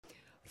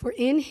For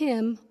in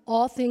him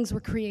all things were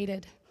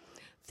created,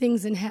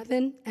 things in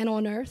heaven and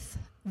on earth,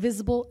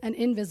 visible and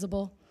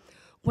invisible,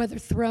 whether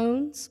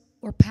thrones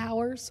or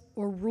powers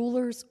or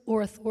rulers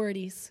or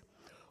authorities.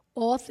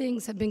 All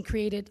things have been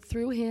created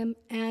through him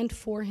and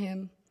for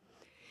him.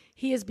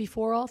 He is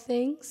before all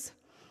things,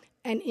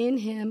 and in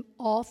him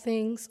all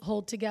things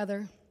hold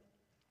together.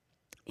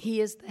 He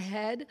is the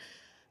head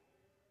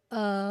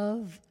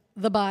of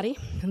the body,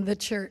 the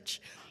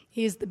church.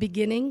 He is the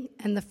beginning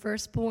and the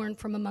firstborn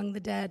from among the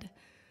dead,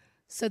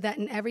 so that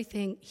in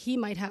everything he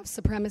might have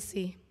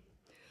supremacy.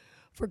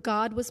 For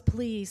God was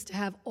pleased to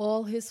have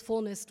all his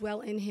fullness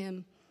dwell in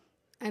him,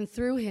 and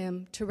through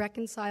him to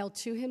reconcile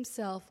to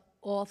himself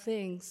all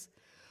things,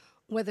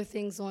 whether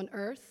things on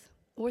earth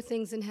or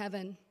things in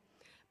heaven,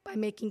 by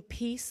making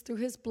peace through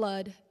his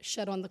blood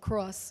shed on the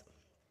cross.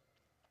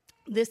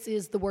 This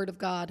is the word of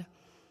God.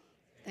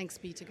 Thanks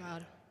be to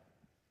God.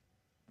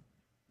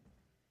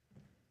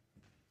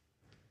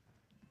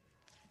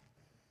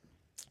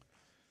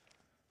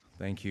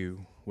 Thank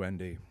you,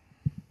 Wendy.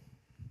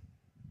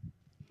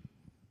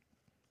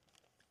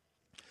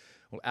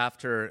 Well,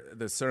 after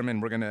the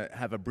sermon, we're going to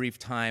have a brief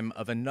time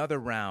of another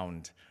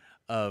round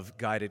of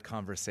guided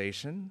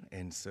conversation,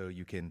 and so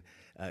you can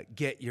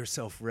get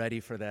yourself ready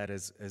for that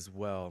as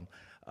well.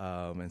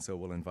 And so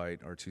we'll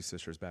invite our two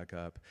sisters back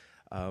up.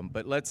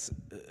 But let's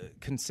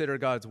consider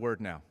God's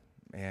word now,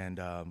 and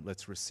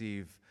let's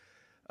receive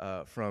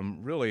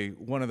from really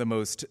one of the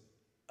most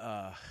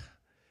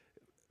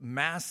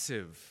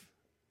massive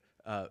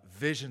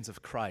visions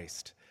of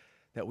Christ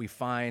that we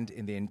find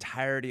in the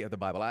entirety of the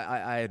Bible.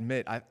 I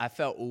admit, I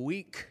felt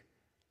weak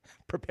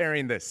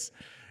preparing this.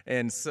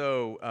 And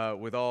so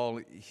with all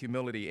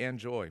humility and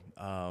joy,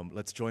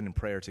 let's join in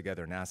prayer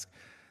together and ask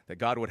that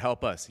God would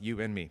help us, you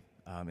and me,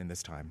 in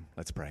this time.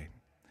 Let's pray.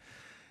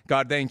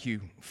 God, thank you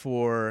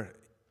for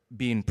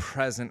being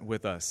present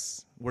with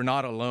us. We're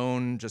not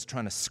alone, just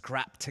trying to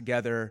scrap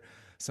together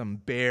some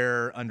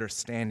bare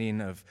understanding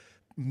of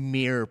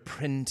mere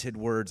printed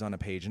words on a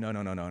page.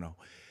 No.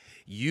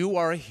 You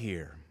are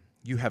here.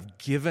 You have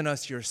given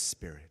us your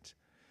Spirit.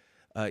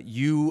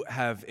 You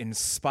have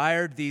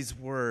inspired these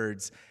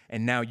words,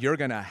 and now you're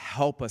going to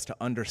help us to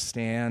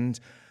understand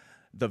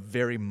the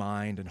very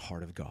mind and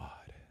heart of God.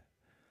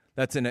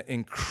 That's an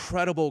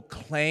incredible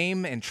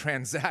claim and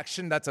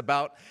transaction that's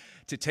about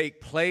to take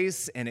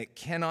place, and it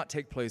cannot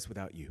take place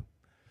without you.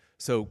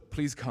 So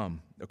please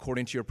come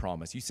according to your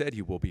promise. You said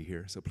you will be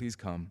here, so please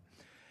come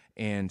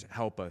and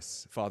help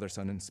us, Father,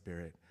 Son, and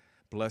Spirit.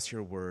 Bless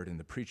your word and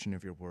the preaching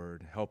of your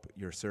word. Help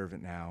your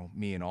servant now,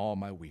 me in all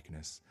my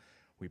weakness.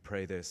 We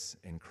pray this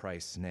in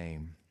Christ's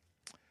name.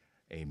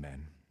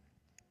 Amen.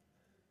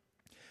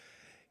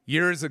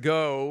 Years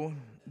ago,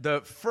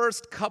 the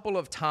first couple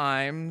of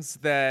times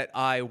that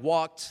I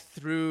walked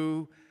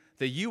through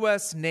the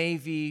U.S.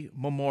 Navy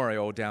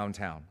Memorial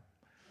downtown,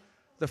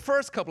 the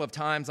first couple of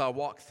times I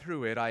walked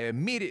through it, I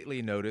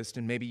immediately noticed,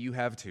 and maybe you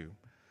have too,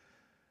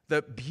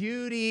 the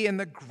beauty and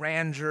the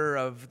grandeur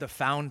of the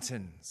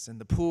fountains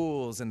and the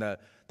pools and the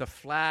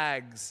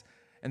flags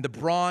and the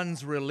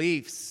bronze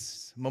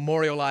reliefs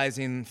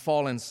memorializing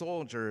fallen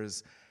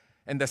soldiers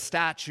and the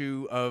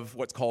statue of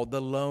what's called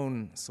the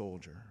lone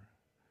soldier.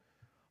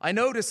 I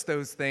noticed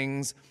those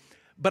things,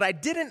 but I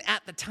didn't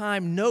at the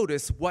time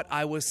notice what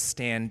I was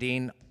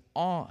standing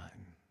on.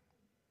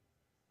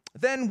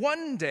 Then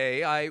one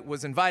day I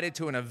was invited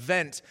to an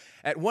event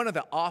at one of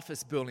the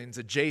office buildings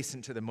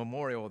adjacent to the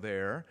memorial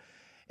there.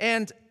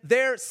 And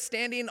there,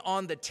 standing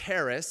on the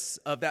terrace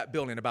of that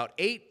building, about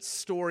 8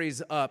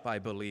 stories up, I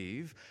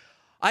believe,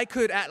 I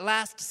could at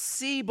last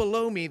see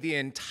below me the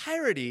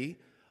entirety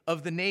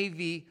of the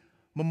Navy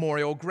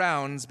Memorial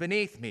grounds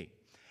beneath me.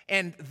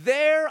 And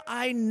there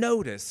I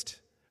noticed,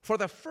 for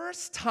the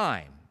first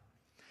time,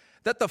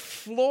 that the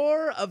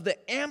floor of the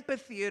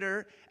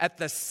amphitheater at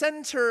the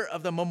center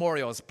of the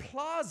memorial's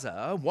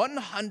plaza,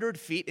 100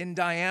 feet in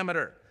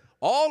diameter,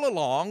 all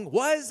along,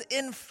 was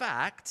in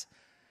fact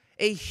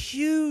a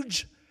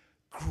huge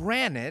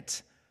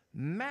granite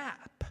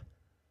map,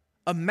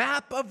 a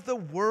map of the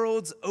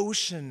world's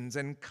oceans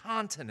and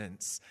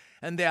continents.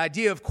 And the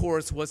idea, of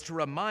course, was to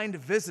remind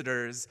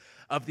visitors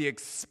of the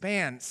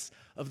expanse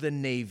of the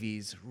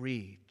Navy's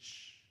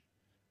reach.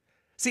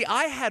 See,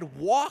 I had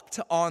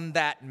walked on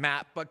that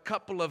map a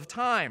couple of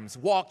times,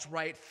 walked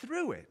right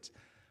through it.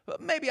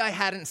 But maybe I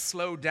hadn't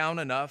slowed down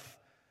enough,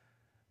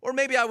 or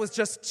maybe I was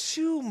just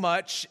too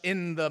much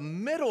in the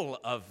middle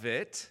of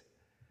it.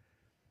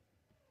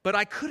 But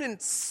I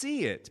couldn't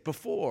see it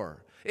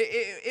before.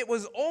 It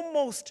was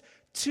almost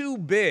too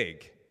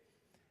big.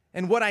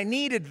 And what I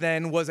needed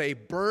then was a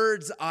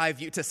bird's eye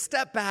view, to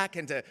step back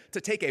and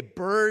to take a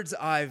bird's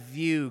eye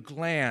view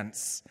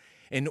glance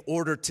in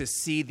order to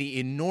see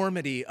the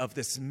enormity of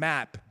this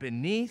map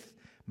beneath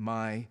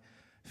my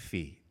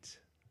feet.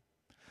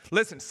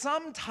 Listen,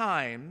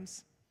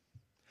 sometimes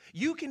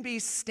you can be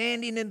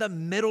standing in the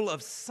middle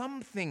of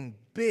something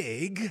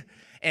big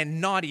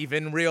and not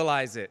even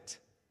realize it.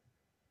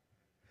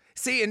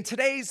 See, in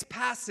today's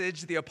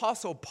passage, the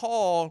Apostle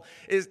Paul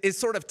is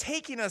sort of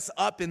taking us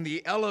up in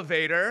the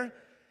elevator,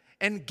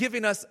 and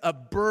giving us a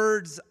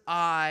bird's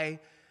eye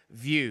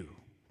view.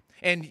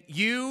 And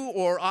you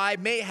or I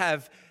may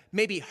have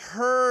maybe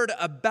heard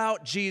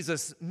about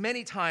Jesus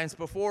many times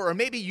before, or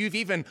maybe you've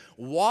even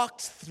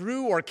walked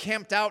through or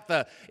camped out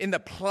in the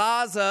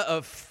plaza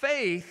of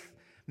faith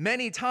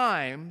many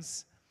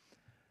times,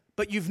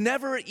 but you've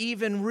never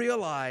even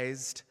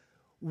realized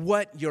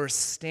what you're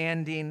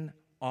standing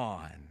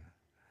on.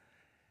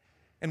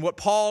 And what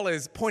Paul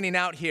is pointing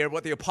out here,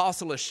 what the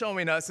apostle is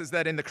showing us, is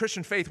that in the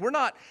Christian faith, we're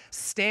not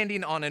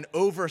standing on an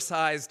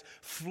oversized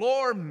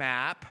floor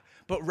map,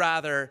 but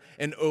rather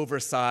an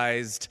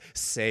oversized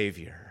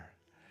Savior.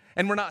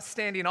 And we're not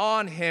standing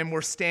on him,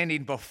 we're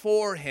standing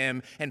before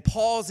him. And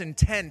Paul's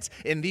intent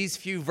in these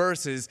few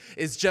verses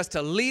is just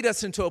to lead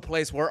us into a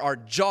place where our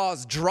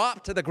jaws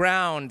drop to the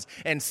ground,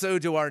 and so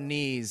do our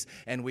knees,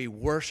 and we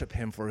worship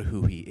him for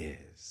who he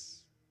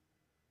is.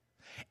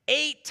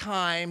 8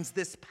 times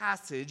this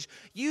passage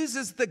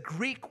uses the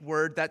Greek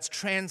word that's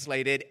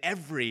translated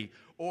every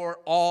or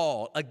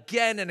all.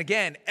 Again and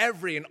again,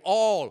 every and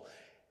all.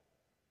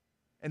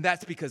 And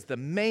that's because the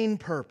main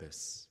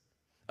purpose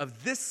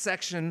of this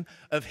section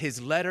of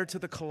his letter to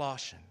the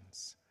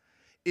Colossians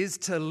is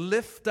to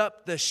lift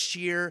up the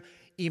sheer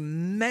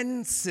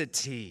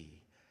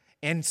immensity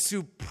and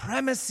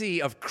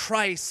supremacy of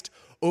Christ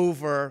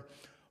over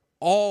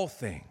all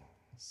things.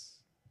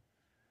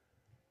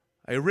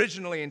 I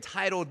originally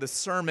entitled the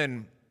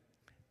sermon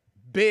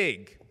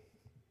Big,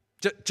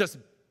 just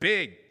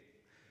big,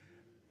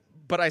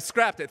 but I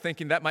scrapped it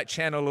thinking that might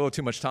channel a little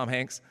too much Tom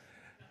Hanks.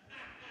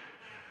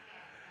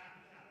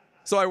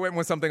 So I went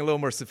with something a little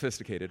more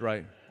sophisticated,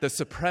 right? The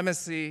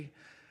supremacy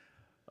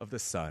of the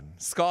Son.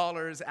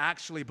 Scholars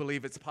actually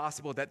believe it's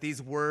possible that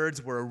these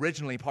words were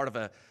originally part of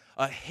a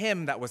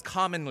hymn that was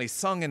commonly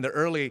sung in the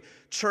early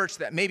church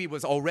that maybe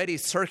was already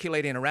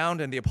circulating around,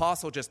 and the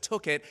apostle just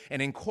took it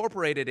and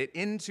incorporated it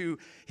into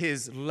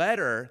his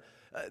letter.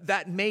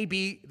 That may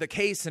be the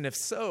case, and if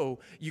so,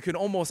 you can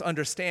almost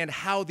understand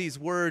how these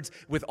words,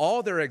 with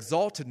all their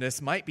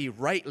exaltedness, might be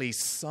rightly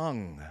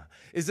sung.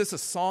 Is this a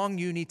song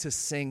you need to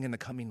sing in the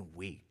coming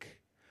week?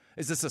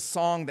 Is this a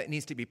song that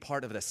needs to be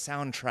part of the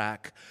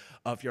soundtrack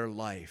of your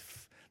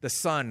life? The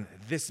Son,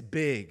 this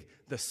big,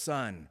 the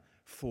Son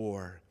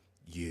for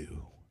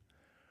you.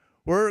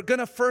 We're going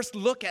to first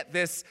look at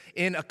this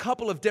in a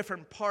couple of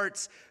different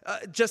parts,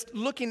 just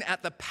looking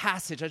at the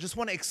passage. I just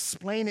want to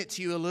explain it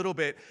to you a little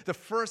bit. The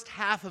first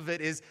half of it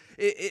is,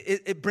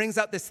 it brings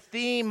out this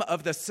theme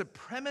of the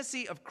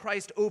supremacy of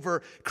Christ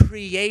over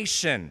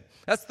creation.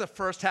 That's the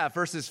first half,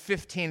 verses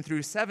 15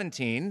 through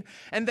 17.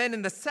 And then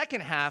in the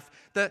second half,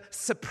 the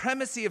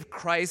supremacy of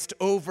Christ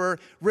over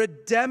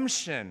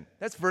redemption.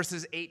 That's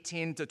verses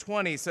 18 to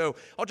 20. So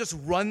I'll just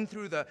run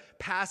through the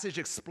passage,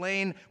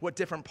 explain what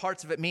different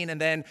parts of it mean,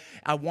 and then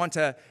I want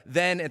to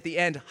then at the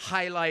end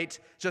highlight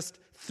just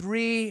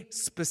 3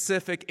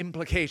 specific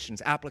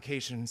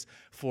applications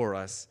for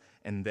us,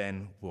 and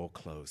then we'll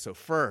close. So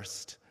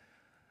first,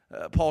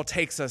 Paul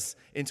takes us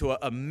into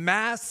a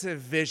massive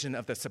vision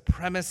of the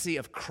supremacy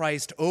of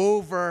Christ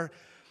over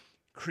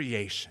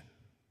creation.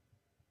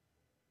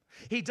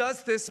 He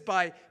does this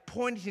by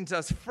pointing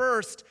us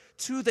first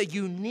to the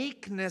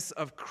uniqueness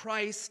of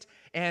Christ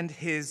and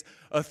his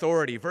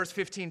authority. Verse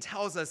 15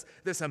 tells us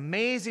this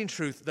amazing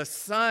truth. The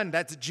Son,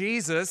 that's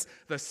Jesus,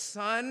 the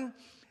Son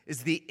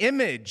is the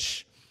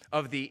image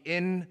of the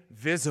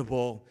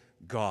invisible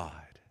God.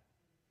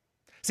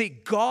 See,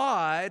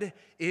 God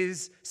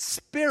is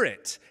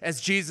spirit,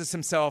 as Jesus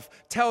himself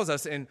tells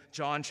us in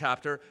John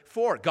chapter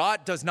 4.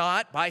 God does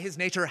not, by his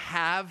nature,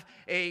 have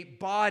a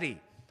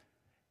body.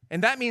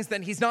 And that means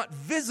that he's not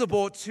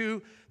visible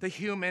to the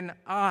human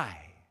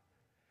eye.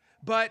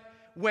 But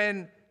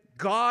when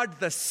God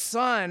the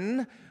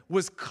Son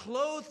was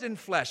clothed in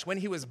flesh, when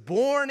he was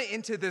born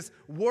into this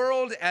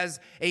world as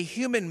a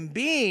human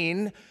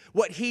being,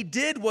 what he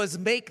did was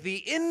make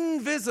the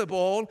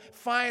invisible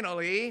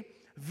finally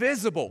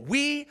visible.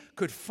 We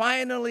could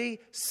finally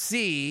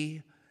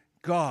see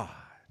God.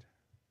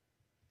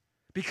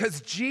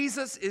 Because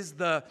Jesus is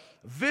the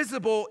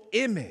visible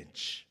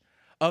image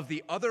of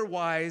the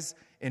otherwise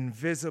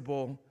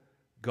invisible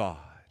God.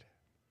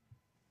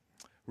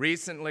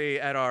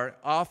 Recently at our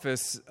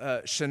office,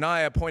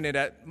 Shania pointed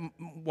at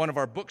one of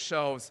our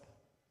bookshelves,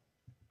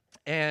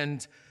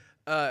 and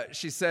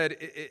she said,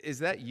 "Is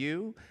that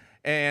you?"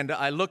 And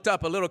I looked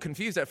up a little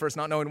confused at first,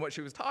 not knowing what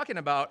she was talking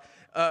about,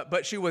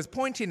 but she was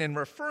pointing and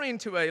referring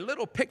to a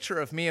little picture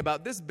of me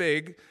about this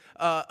big,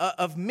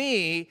 of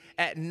me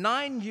at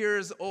 9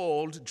 years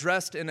old,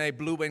 dressed in a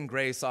blue and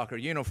gray soccer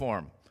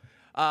uniform.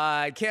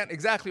 I can't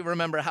exactly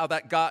remember how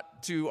that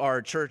got to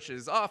our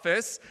church's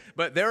office,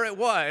 but there it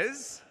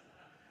was.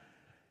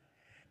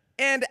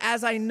 And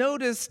as I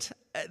noticed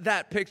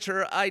that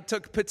picture, I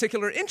took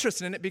particular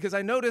interest in it because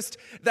I noticed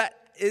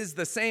that is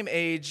the same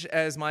age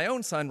as my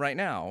own son right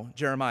now,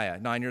 Jeremiah,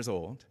 9 years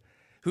old,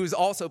 who's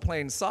also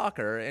playing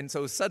soccer. And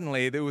so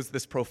suddenly there was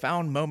this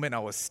profound moment. I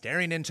was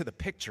staring into the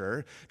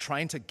picture,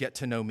 trying to get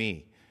to know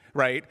me.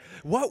 right?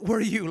 What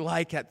were you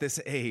like at this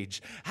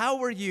age? How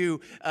were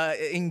you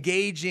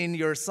engaging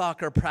your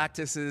soccer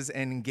practices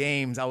and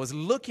games? I was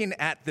looking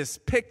at this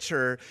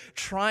picture,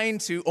 trying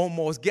to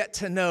almost get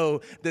to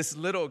know this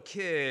little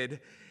kid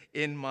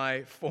in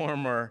my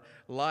former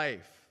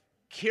life.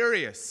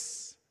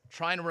 Curious,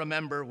 trying to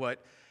remember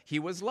what he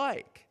was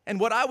like. And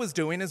what I was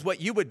doing is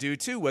what you would do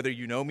too, whether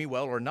you know me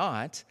well or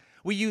not.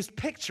 We used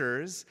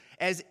pictures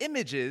as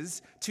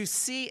images to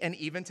see and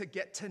even to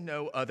get to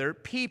know other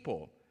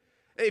people.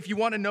 If you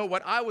want to know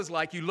what I was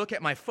like, you look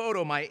at my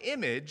photo, my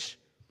image.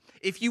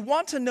 If you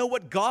want to know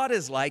what God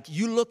is like,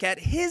 you look at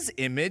his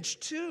image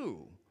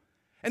too.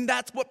 And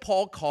that's what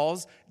Paul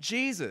calls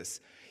Jesus.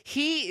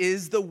 He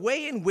is the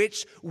way in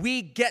which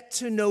we get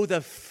to know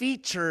the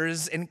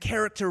features and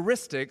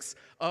characteristics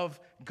of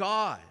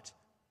God.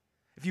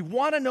 If you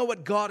want to know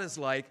what God is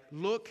like,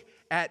 look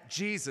at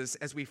Jesus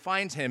as we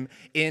find him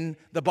in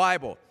the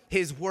Bible.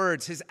 His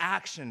words, his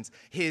actions,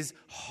 his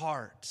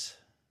heart.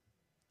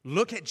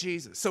 Look at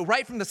Jesus. So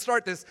right from the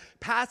start, this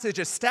passage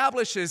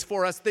establishes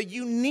for us the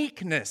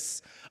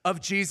uniqueness of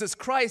Jesus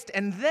Christ.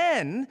 And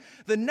then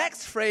the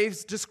next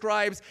phrase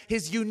describes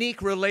his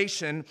unique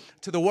relation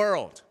to the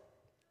world.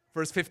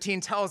 Verse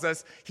 15 tells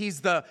us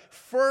he's the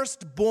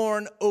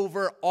firstborn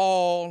over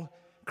all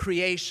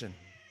creation.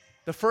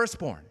 The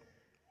firstborn.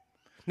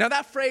 Now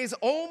that phrase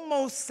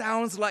almost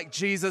sounds like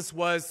Jesus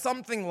was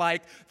something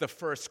like the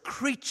first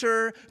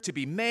creature to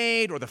be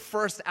made or the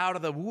first out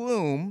of the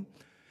womb.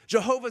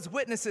 Jehovah's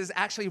Witnesses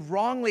actually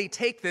wrongly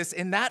take this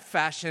in that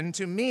fashion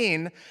to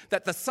mean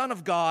that the Son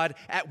of God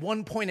at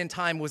one point in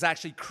time was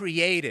actually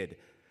created.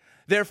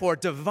 Therefore,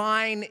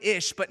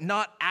 divine-ish, but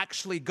not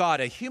actually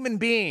God, a human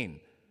being,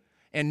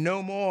 and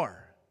no more.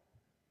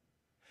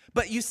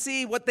 But you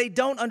see, what they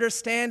don't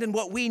understand and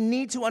what we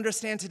need to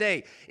understand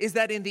today is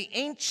that in the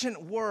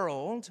ancient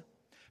world,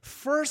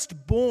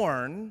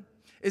 firstborn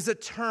is a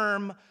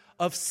term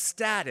of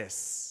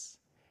status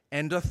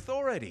and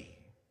authority.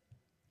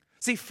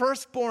 See,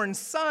 firstborn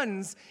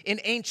sons in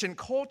ancient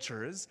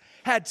cultures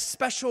had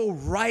special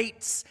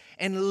rights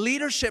and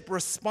leadership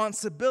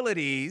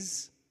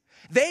responsibilities.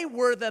 They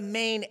were the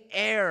main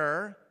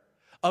heir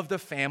of the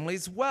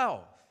family's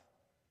wealth.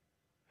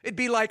 It'd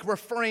be like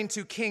referring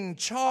to King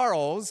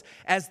Charles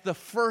as the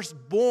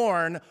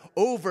firstborn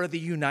over the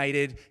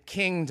United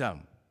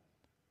Kingdom,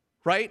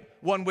 right?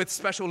 One with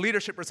special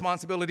leadership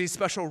responsibilities,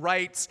 special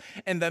rights,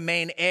 and the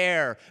main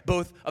heir,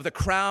 both of the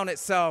crown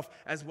itself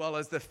as well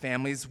as the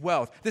family's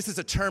wealth. This is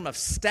a term of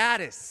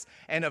status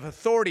and of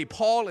authority.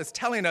 Paul is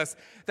telling us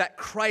that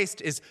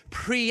Christ is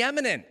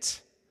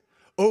preeminent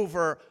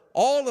over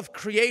all of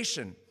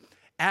creation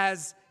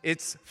as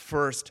its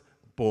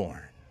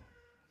firstborn.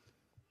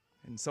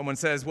 And someone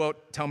says, well,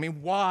 tell me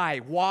why?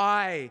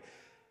 Why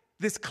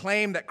this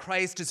claim that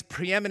Christ is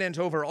preeminent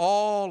over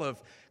all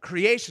of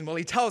creation? Well,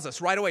 he tells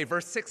us right away,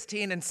 verse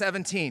 16 and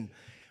 17.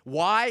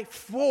 Why?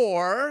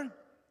 For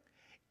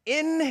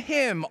in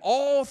him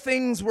all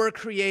things were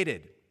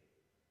created.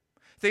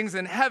 Things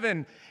in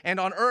heaven and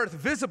on earth,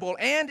 visible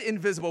and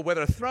invisible,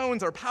 whether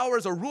thrones or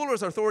powers or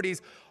rulers or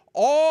authorities,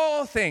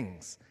 all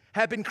things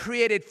have been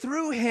created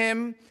through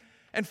him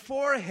and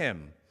for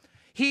him.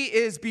 He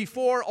is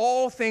before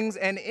all things,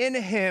 and in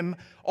him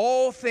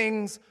all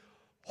things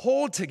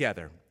hold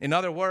together. In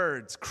other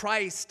words,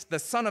 Christ, the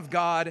Son of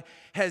God,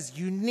 has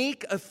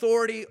unique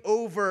authority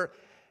over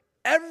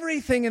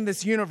everything in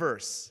this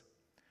universe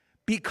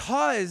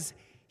because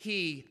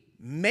he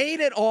made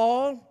it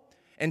all,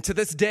 and to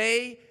this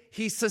day,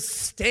 he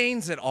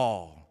sustains it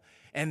all.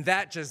 And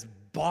that just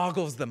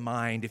boggles the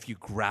mind if you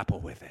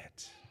grapple with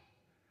it.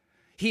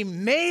 He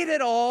made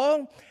it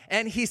all,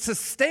 and he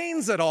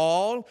sustains it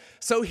all,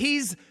 so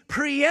he's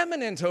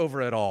preeminent over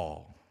it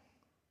all.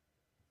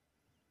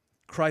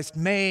 Christ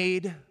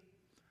made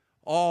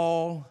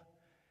all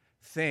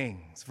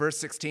things. Verse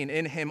 16,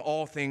 in him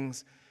all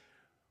things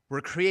were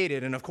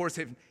created. And of course,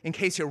 in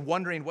case you're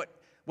wondering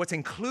what's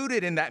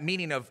included in that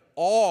meaning of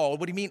all,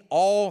 what do you mean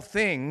all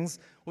things?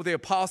 Well, the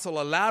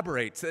apostle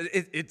elaborates.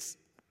 It's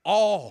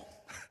all.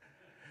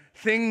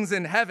 Things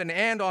in heaven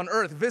and on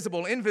earth,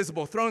 visible,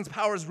 invisible, thrones,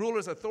 powers,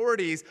 rulers,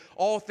 authorities,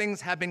 all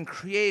things have been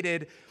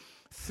created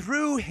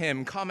through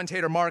him.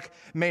 Commentator Mark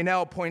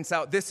Meynell points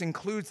out this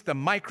includes the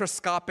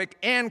microscopic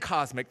and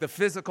cosmic, the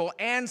physical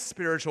and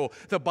spiritual,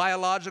 the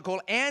biological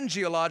and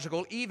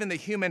geological, even the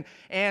human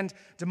and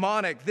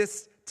demonic.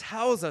 This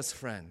tells us,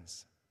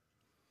 friends,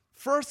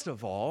 first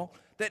of all,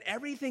 that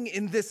everything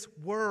in this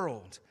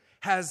world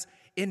has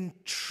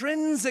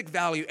intrinsic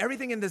value.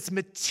 Everything in this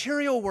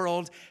material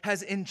world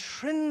has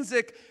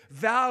intrinsic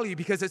value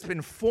because it's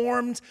been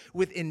formed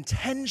with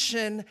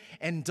intention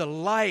and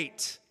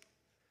delight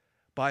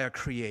by a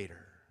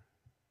creator.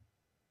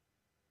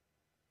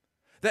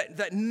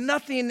 That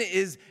nothing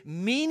is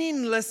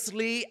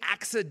meaninglessly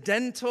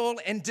accidental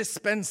and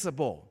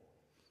dispensable,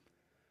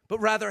 but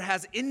rather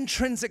has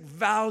intrinsic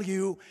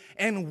value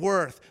and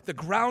worth. The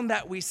ground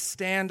that we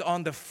stand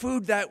on, the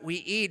food that we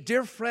eat,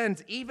 dear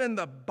friends, even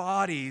the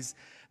bodies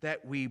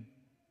that we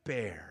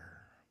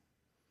bear.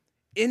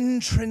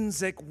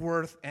 Intrinsic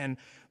worth and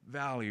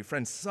value.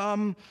 Friends,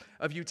 some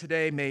of you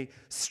today may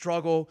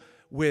struggle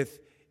with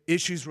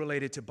issues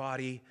related to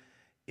body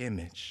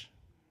image.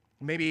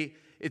 Maybe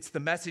it's the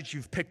message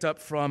you've picked up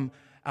from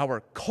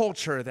our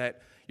culture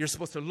that you're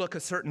supposed to look a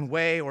certain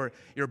way or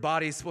your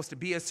body is supposed to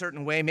be a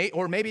certain way.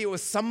 Or maybe it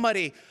was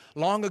somebody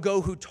long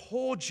ago who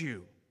told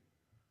you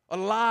a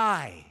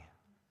lie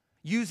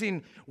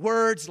using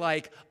words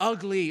like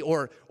ugly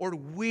or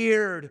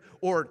weird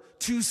or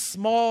too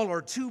small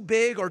or too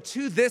big or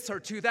too this or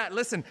too that.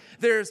 Listen,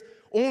 there's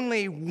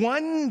only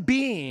one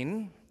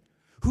being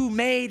who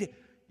made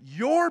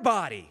your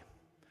body,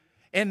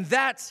 and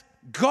that's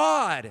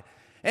God,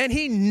 and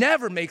he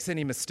never makes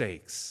any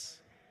mistakes.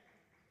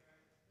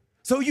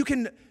 So you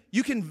can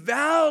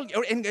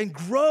value and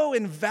grow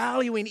in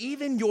valuing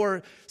even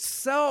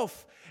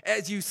yourself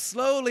as you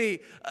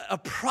slowly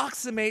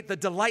approximate the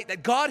delight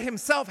that God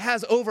himself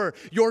has over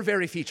your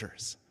very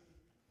features.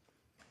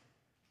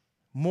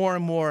 More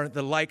and more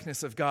the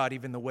likeness of God,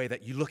 even the way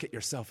that you look at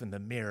yourself in the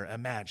mirror.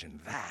 Imagine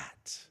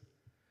that.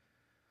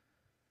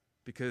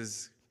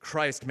 Because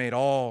Christ made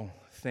all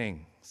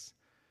things.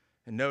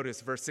 And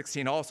notice verse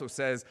 16 also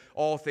says,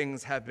 all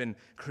things have been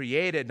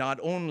created not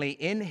only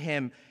in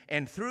him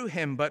and through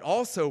him, but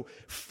also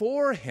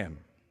for him.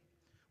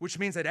 Which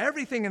means that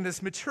everything in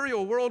this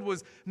material world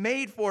was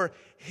made for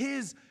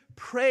his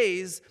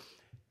praise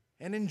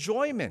and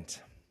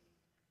enjoyment.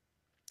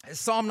 As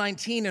Psalm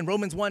 19 and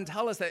Romans 1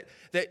 tell us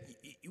that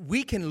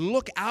we can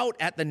look out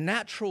at the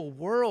natural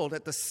world,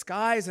 at the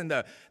skies and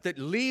the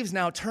leaves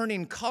now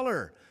turning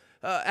color,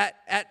 at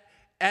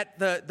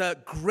the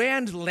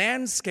grand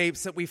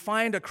landscapes that we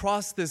find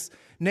across this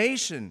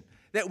nation,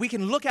 that we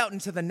can look out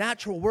into the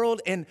natural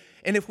world, and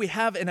if we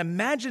have an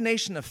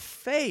imagination of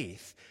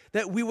faith,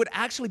 that we would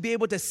actually be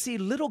able to see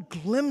little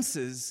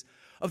glimpses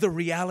of the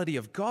reality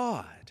of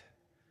God.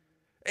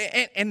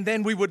 And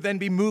then we would then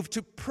be moved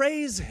to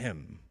praise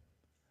him.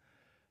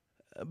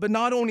 But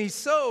not only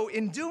so,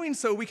 in doing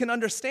so, we can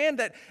understand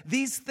that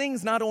these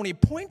things not only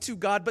point to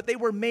God, but they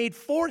were made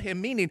for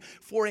him, meaning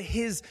for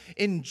his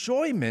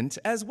enjoyment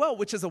as well,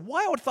 which is a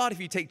wild thought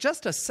if you take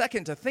just a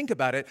second to think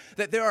about it,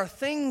 that there are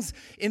things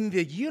in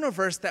the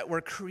universe that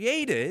were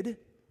created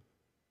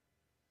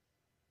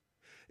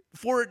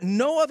for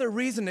no other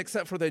reason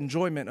except for the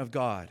enjoyment of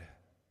God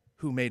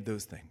who made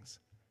those things.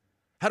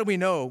 How do we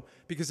know?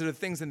 Because there are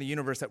things in the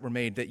universe that were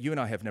made that you and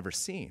I have never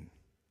seen.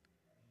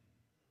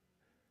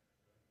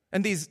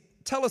 And these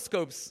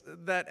telescopes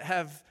that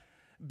have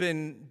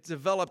been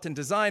developed and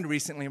designed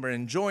recently, we're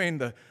enjoying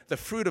the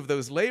fruit of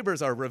those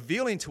labors, are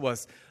revealing to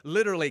us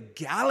literally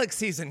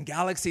galaxies and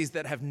galaxies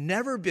that have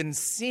never been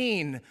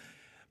seen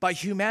by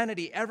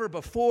humanity ever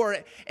before.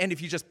 And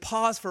if you just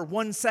pause for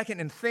 1 second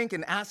and think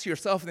and ask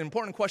yourself the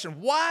important question,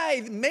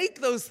 why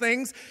make those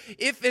things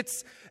if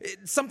it's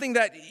something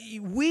that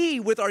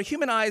we, with our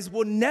human eyes,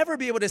 will never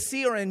be able to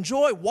see or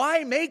enjoy?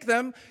 Why make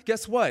them?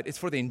 Guess what? It's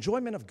for the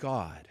enjoyment of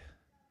God.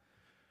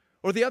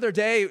 Or the other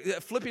day,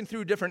 flipping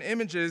through different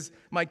images,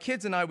 my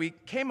kids and I, we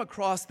came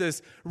across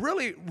this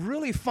really,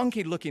 really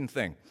funky looking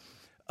thing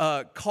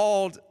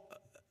called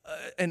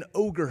an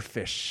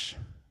ogrefish.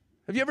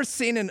 Have you ever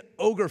seen an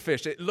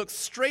ogrefish? It looks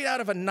straight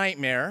out of a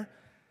nightmare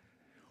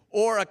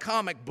or a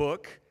comic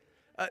book.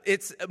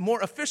 Its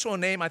more official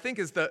name, I think,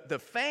 is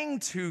the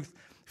fangtooth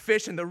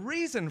fish. And the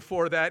reason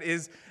for that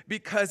is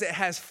because it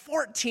has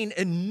 14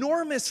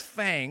 enormous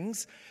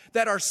fangs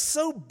that are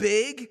so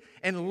big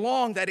and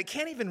long that it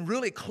can't even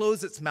really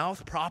close its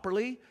mouth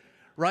properly,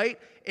 right?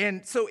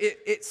 And so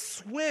it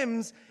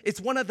swims. It's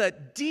one of the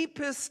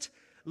deepest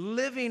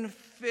living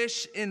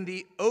fish in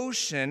the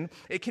ocean.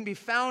 It can be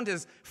found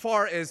as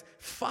far as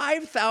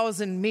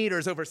 5,000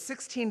 meters, over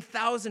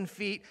 16,000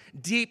 feet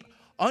deep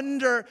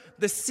under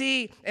the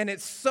sea, and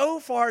it's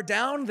so far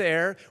down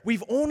there,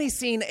 we've only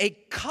seen a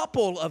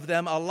couple of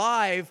them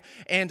alive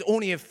and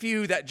only a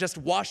few that just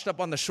washed up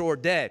on the shore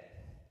dead.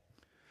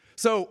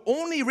 So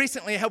only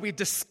recently have we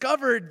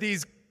discovered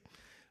these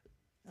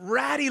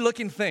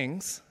ratty-looking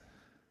things,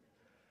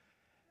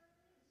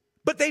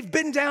 but they've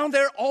been down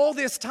there all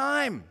this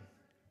time.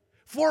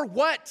 For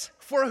what?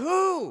 For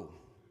who?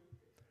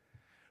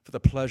 For the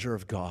pleasure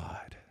of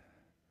God.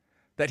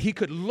 That he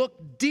could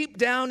look deep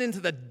down into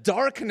the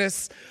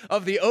darkness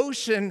of the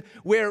ocean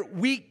where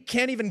we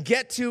can't even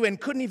get to and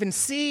couldn't even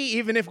see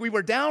even if we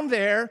were down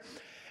there.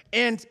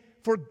 And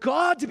for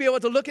God to be able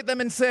to look at them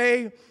and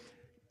say,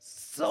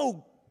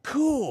 so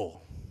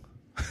cool.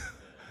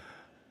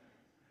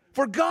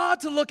 For God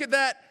to look at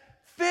that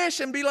fish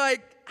and be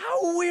like,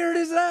 how weird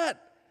is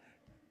that?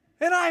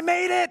 And I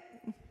made it.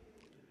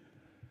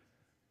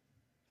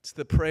 It's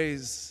the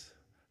praise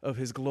of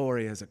his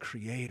glory as a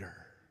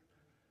creator.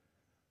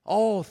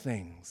 All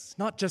things,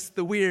 not just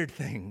the weird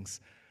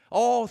things,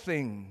 all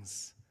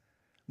things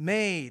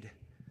made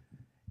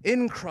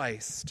in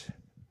Christ,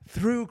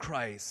 through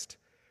Christ,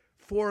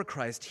 for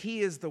Christ.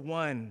 He is the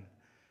one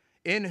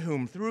in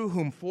whom, through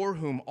whom, for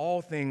whom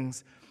all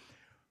things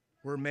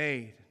were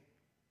made.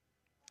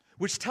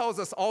 which tells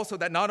us also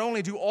that not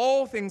only do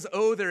all things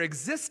owe their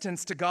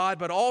existence to God,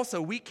 but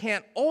also we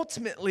can't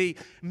ultimately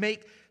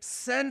make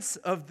sense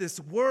of this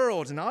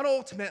world, not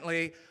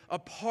ultimately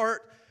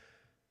apart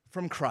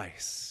from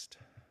Christ.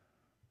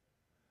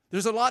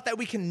 There's a lot that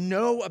we can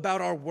know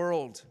about our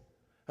world,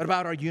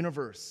 about our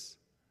universe,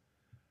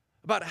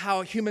 about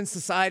how human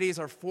societies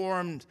are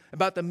formed,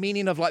 about the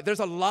meaning of life. There's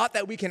a lot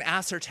that we can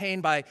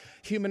ascertain by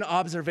human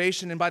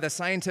observation and by the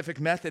scientific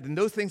method, and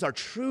those things are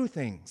true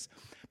things.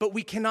 But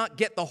we cannot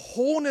get the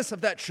wholeness of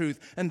that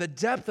truth and the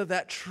depth of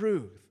that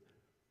truth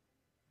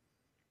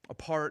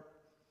apart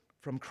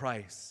from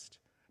Christ,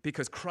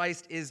 because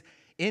Christ is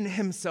in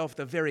himself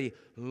the very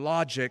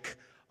logic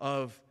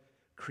of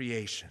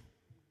creation.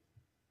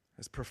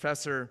 As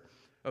Professor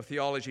of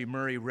Theology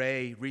Murray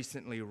Ray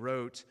recently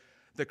wrote,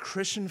 the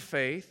Christian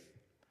faith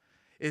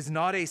is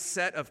not a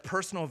set of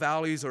personal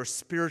values or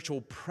spiritual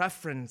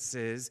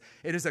preferences.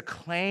 It is a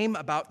claim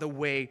about the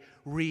way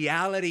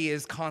reality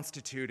is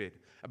constituted,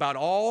 about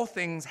all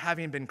things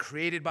having been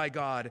created by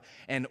God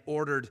and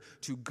ordered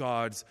to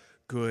God's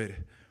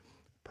good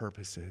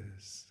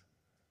purposes.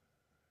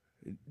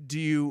 Do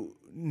you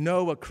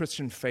know a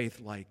Christian faith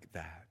like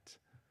that?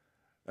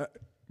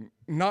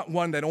 Not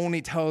one that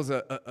only tells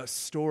a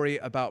story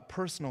about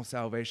personal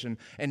salvation,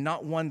 and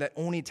not one that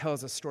only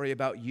tells a story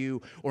about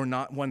you, or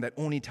not one that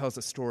only tells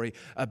a story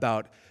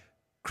about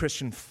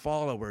Christian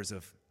followers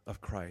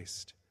of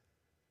Christ,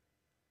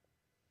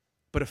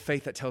 but a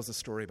faith that tells a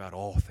story about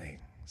all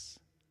things,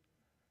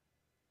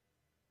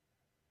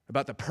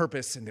 about the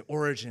purpose and the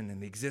origin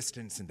and the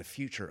existence and the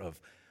future of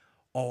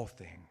all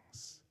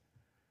things.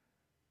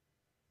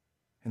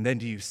 And then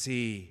do you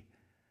see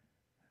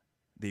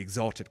the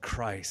exalted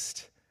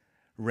Christ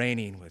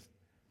reigning with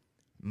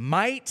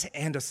might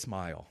and a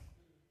smile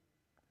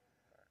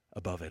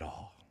above it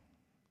all?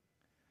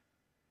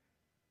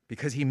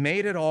 Because he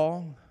made it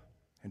all,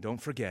 and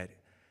don't forget,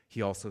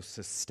 he also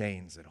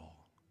sustains it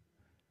all.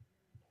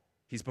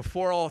 He's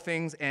before all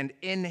things, and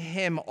in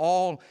him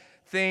all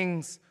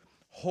things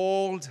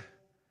hold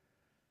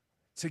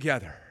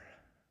together.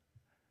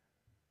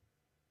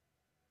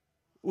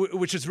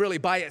 Which is really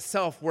by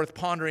itself worth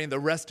pondering the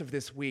rest of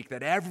this week,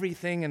 that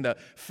everything in the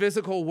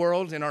physical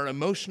world, in our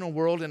emotional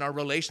world, in our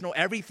relational,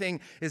 everything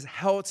is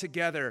held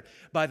together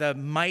by the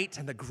might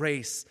and the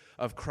grace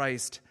of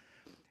Christ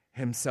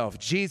himself.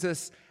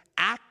 Jesus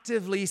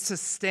actively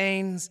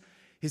sustains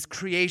his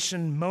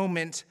creation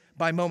moment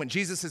by moment.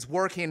 Jesus is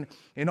working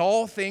in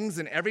all things,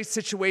 in every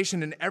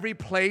situation, in every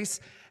place,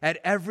 at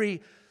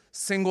every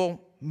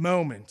single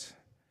moment.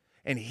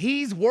 And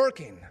he's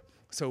working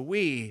so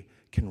we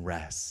can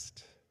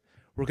rest.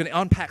 We're going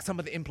to unpack some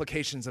of the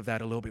implications of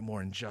that a little bit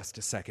more in just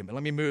a second. But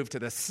let me move to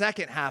the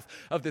second half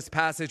of this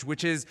passage,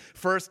 which is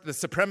first the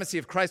supremacy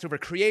of Christ over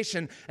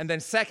creation, and then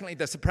secondly,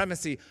 the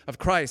supremacy of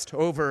Christ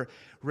over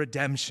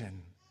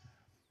redemption.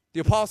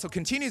 The apostle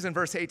continues in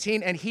verse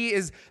 18, and he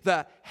is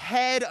the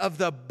head of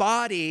the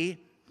body,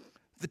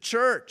 the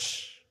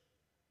church,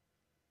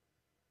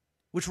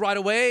 which right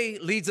away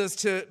leads us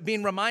to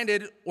being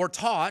reminded or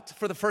taught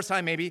for the first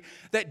time maybe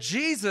that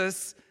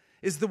Jesus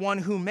is the one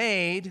who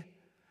made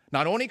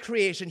not only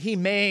creation, he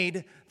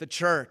made the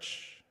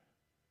church.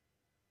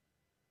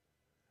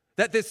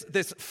 That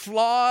this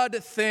flawed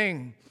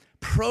thing,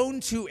 prone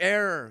to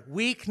error,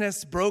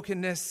 weakness,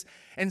 brokenness,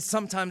 and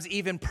sometimes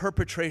even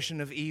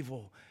perpetration of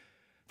evil,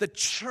 the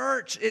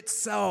church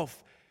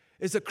itself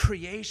is a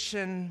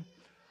creation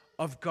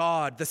of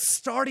God, the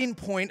starting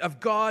point of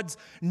God's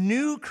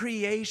new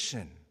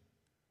creation.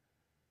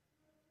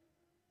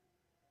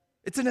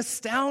 It's an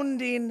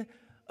astounding,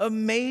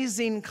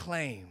 amazing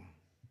claim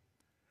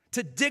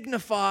to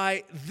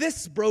dignify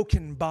this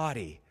broken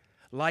body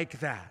like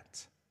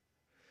that.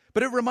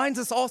 But it reminds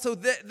us also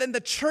that then the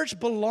church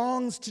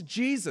belongs to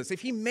Jesus.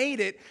 If he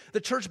made it,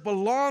 the church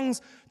belongs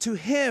to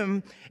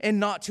him and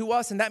not to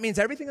us. And that means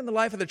everything in the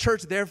life of the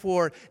church,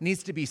 therefore,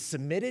 needs to be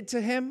submitted to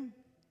him.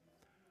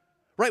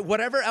 Right?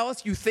 Whatever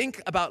else you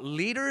think about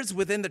leaders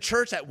within the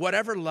church at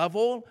whatever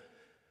level,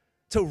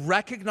 to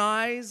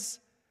recognize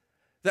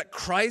that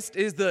Christ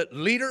is the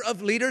leader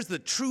of leaders, the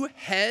true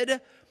head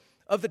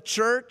of the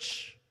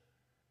church,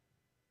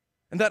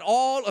 and that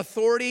all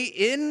authority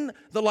in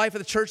the life of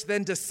the church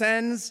then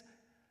descends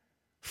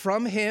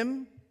from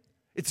him.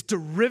 It's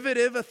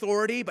derivative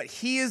authority, but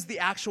he is the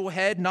actual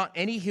head, not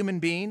any human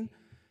being.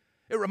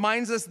 It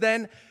reminds us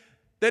then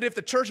that if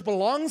the church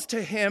belongs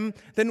to him,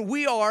 then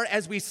we are,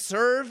 as we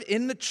serve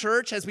in the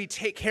church, as we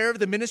take care of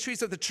the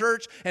ministries of the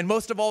church, and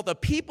most of all, the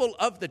people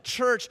of the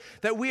church,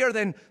 that we are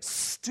then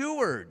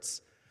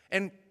stewards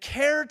and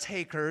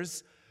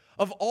caretakers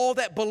of all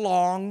that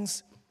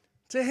belongs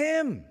to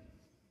him.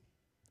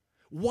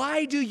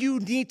 Why do you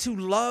need to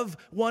love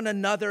one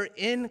another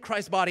in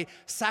Christ's body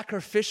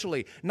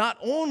sacrificially? Not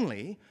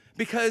only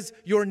because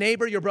your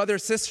neighbor, your brother,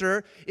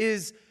 sister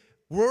is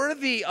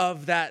worthy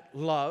of that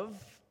love,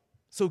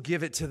 so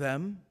give it to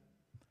them,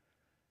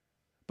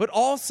 but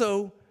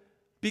also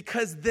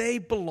because they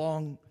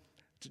belong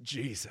to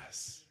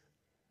Jesus.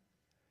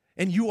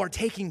 And you are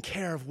taking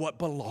care of what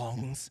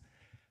belongs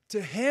to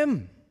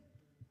him.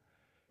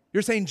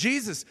 You're saying,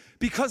 Jesus,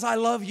 because I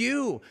love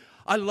you,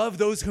 I love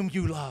those whom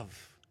you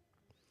love.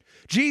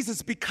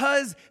 Jesus,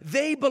 because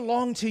they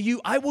belong to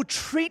you, I will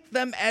treat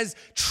them as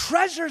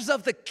treasures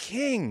of the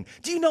King.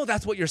 Do you know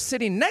that's what you're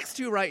sitting next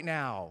to right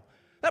now?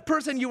 That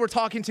person you were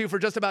talking to for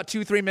just about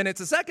 2-3 minutes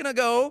a second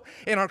ago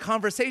in our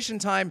conversation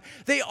time,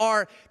 they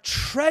are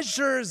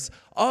treasures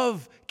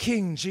of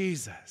King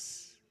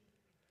Jesus.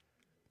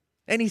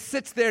 And he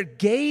sits there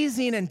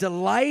gazing and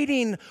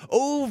delighting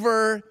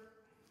over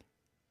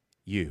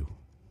you,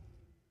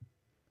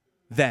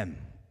 them.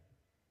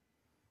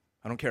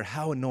 I don't care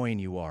how annoying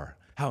you are,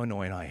 how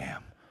annoying I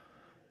am,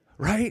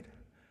 right?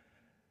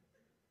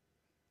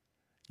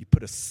 You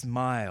put a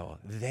smile,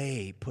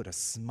 they put a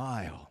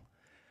smile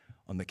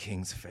on the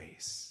King's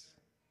face.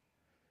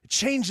 It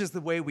changes the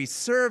way we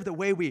serve, the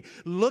way we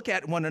look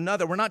at one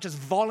another. We're not just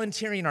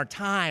volunteering our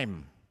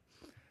time.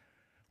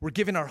 We're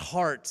giving our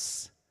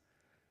hearts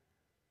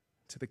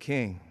to the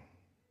King.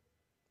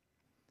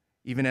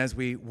 Even as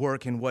we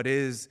work in what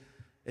is,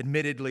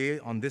 admittedly,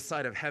 on this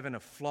side of heaven, a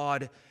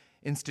flawed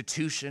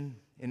institution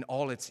in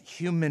all its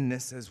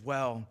humanness as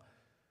well.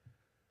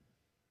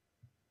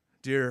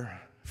 Dear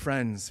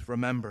friends,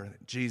 remember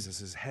that Jesus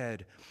is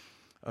head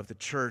of the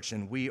church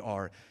and we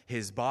are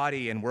his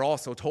body. And we're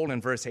also told in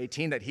verse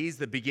 18 that he's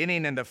the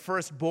beginning and the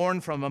firstborn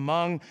from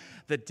among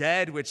the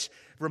dead, which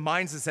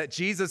reminds us that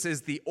Jesus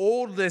is the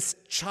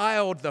oldest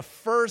child, the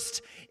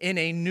first in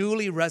a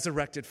newly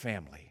resurrected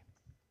family.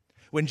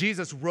 When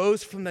Jesus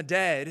rose from the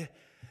dead,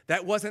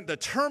 that wasn't the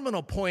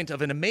terminal point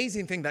of an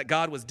amazing thing that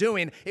God was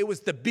doing. It was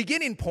the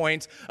beginning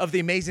point of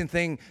the amazing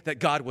thing that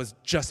God was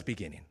just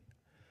beginning.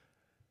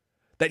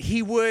 That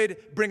he would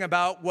bring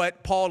about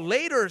what Paul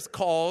later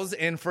calls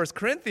in 1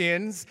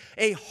 Corinthians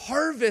a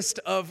harvest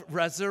of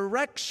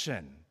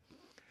resurrection.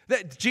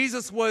 That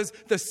Jesus was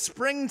the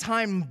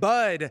springtime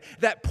bud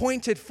that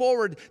pointed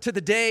forward to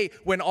the day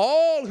when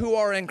all who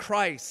are in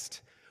Christ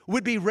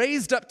would be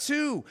raised up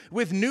too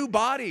with new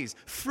bodies,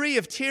 free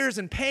of tears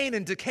and pain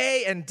and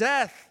decay and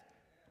death.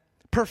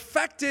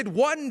 Perfected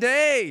one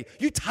day.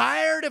 You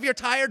tired of your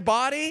tired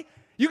body?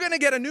 You're going to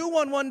get a new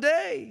one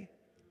day.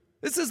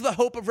 This is the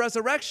hope of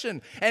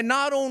resurrection. And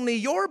not only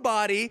your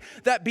body,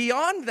 that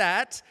beyond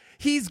that,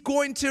 he's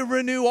going to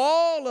renew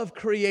all of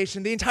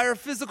creation. The entire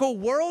physical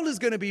world is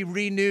going to be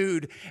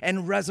renewed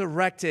and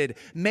resurrected,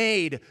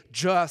 made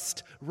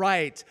just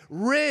right,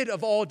 rid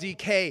of all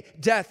decay,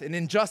 death, and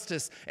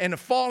injustice, and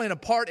falling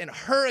apart, and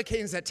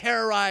hurricanes that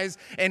terrorize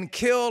and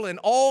kill, and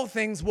all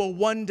things will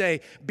one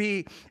day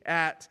be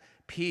at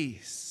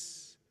peace.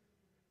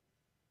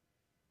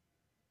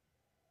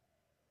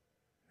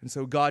 And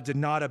so God did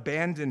not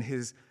abandon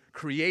his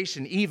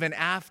creation even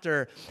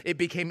after it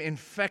became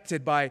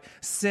infected by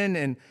sin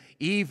and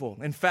evil.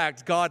 In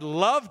fact, God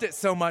loved it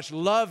so much,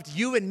 loved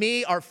you and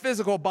me, our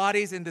physical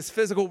bodies in this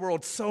physical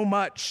world so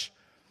much,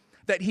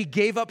 that he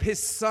gave up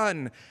his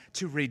son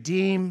to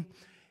redeem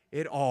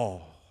it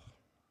all.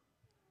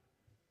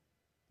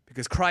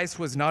 Because Christ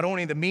was not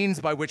only the means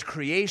by which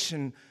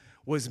creation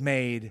was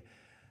made,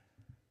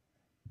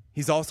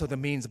 he's also the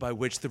means by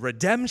which the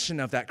redemption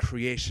of that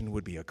creation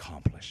would be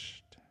accomplished.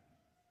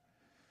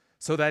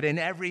 So that in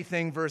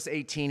everything, verse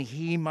 18,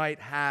 he might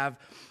have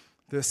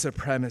the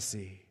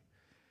supremacy.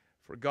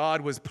 For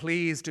God was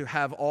pleased to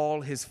have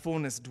all his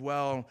fullness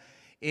dwell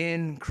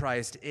in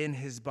Christ, in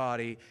his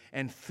body,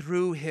 and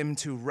through him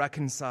to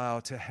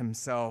reconcile to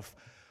himself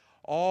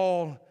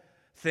all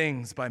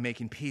things by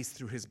making peace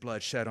through his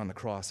blood shed on the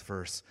cross,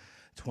 verse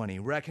 20.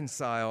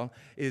 Reconcile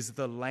is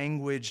the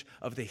language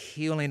of the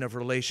healing of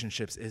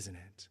relationships, isn't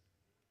it?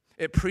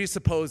 It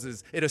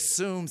presupposes, it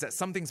assumes that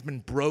something's been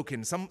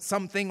broken,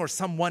 something or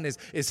someone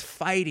is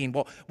fighting.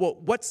 Well,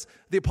 what's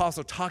the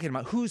apostle talking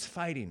about? Who's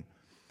fighting?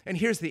 And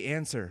here's the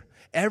answer.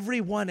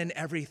 Everyone and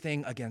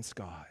everything against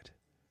God.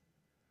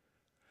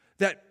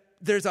 That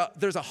there's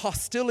a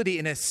hostility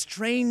and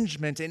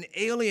estrangement and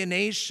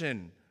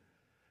alienation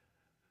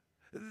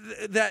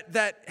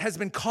that has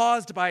been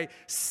caused by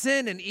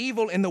sin and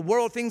evil in the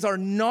world. Things are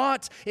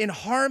not in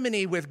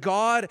harmony with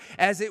God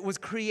as it was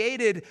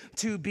created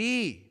to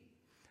be.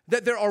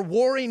 That there are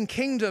warring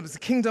kingdoms,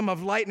 kingdom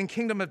of light and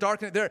kingdom of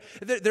darkness.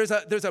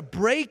 There's a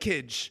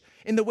breakage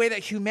in the way that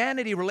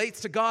humanity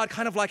relates to God,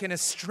 kind of like an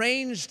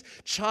estranged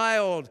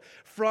child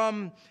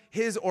from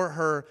his or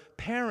her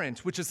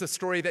parent, which is the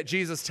story that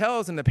Jesus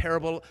tells in the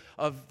parable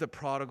of the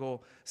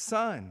prodigal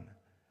son.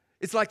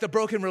 It's like the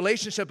broken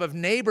relationship of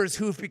neighbors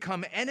who've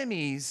become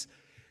enemies.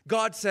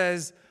 God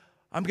says,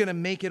 I'm going to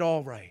make it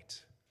all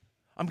right.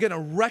 I'm going to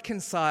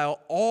reconcile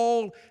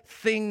all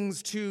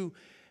things to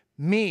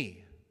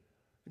me.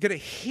 I'm going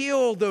to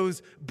heal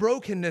those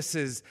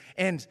brokennesses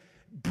and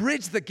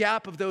bridge the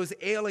gap of those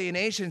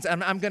alienations.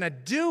 And I'm going to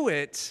do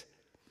it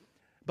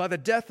by the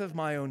death of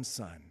my own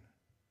son,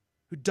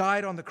 who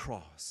died on the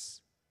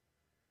cross,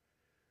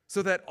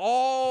 so that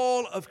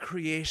all of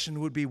creation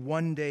would be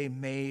one day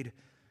made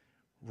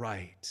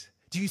right.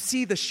 Do you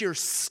see the sheer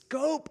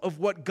scope of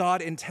what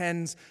God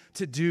intends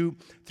to do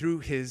through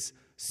his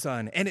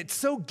Son. And it's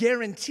so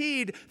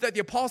guaranteed that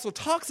the apostle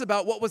talks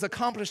about what was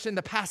accomplished in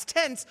the past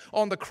tense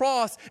on the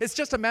cross. It's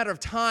just a matter of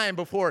time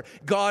before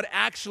God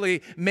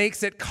actually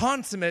makes it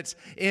consummate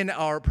in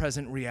our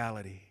present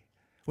reality.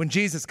 When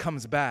Jesus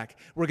comes back,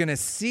 we're going to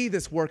see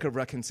this work of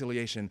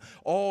reconciliation,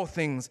 all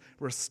things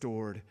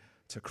restored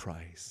to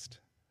Christ.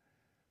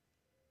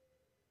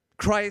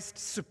 Christ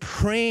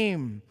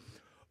supreme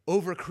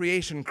over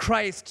creation.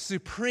 Christ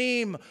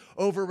supreme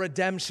over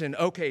redemption.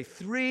 Okay,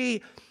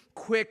 3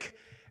 quick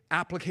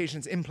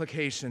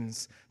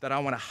implications that I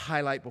want to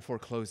highlight before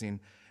closing,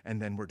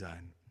 and then we're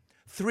done.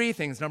 3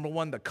 things. Number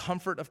 1, the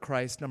comfort of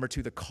Christ. Number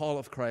 2, the call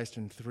of Christ.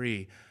 And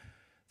 3,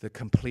 the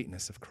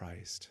completeness of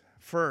Christ.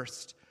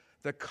 First,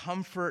 the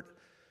comfort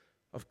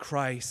of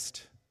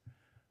Christ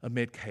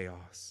amid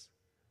chaos.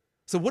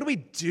 So what do we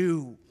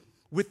do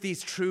with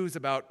these truths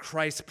about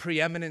Christ's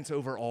preeminence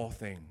over all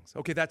things?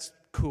 Okay, that's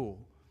cool.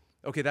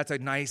 Okay, that's a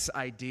nice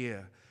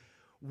idea.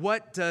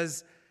 What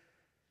does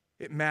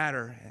it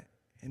matter?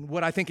 And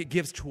what I think it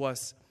gives to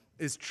us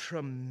is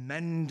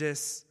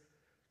tremendous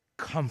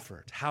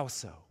comfort. How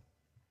so?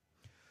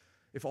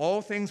 If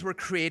all things were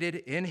created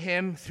in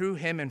him, through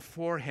him, and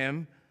for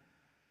him,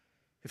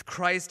 if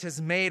Christ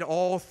has made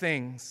all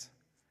things,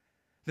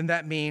 then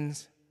that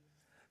means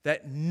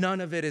that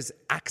none of it is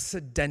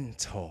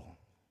accidental.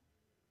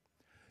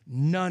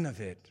 None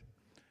of it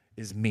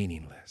is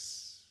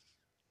meaningless.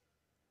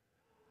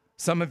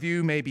 Some of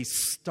you may be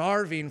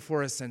starving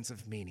for a sense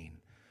of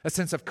meaning, a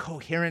sense of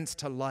coherence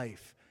to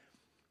life.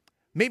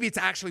 Maybe it's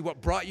actually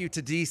what brought you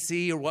to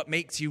D.C. or what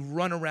makes you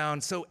run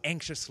around so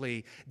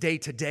anxiously day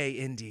to day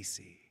in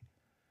D.C.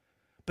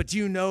 But do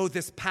you know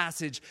this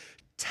passage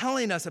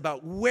telling us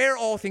about where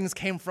all things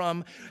came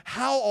from,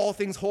 how all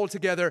things hold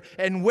together,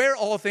 and where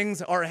all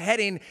things are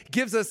heading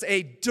gives us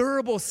a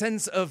durable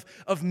sense of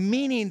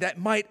meaning that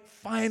might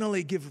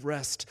finally give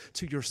rest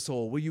to your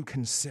soul. Will you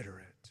consider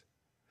it?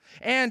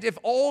 And if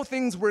all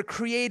things were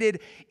created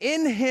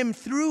in him,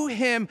 through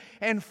him,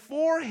 and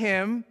for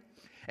him,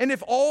 and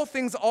if all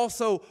things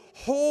also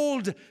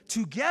hold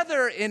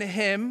together in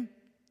him,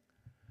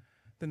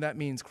 then that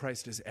means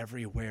Christ is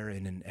everywhere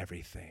and in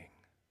everything.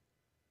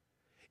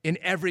 In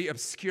every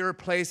obscure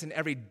place, in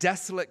every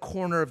desolate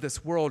corner of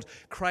this world,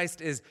 Christ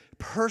is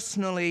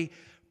personally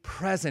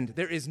present.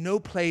 There is no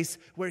place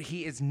where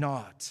he is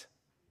not.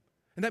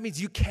 And that means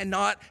you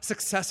cannot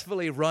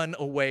successfully run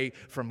away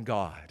from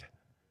God.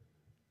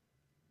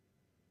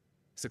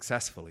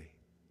 Successfully.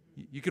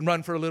 You can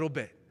run for a little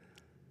bit,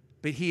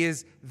 but he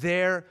is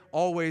there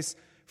always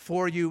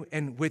for you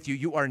and with you.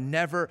 You are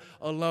never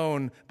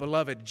alone,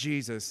 beloved.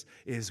 Jesus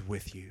is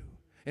with you.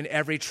 In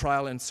every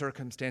trial and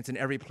circumstance, in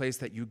every place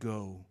that you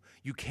go,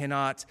 you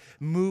cannot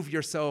move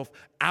yourself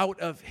out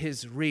of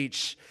his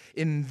reach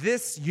in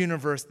this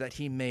universe that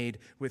he made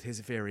with his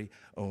very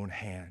own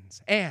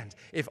hands. And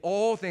if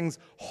all things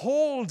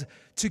hold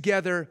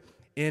together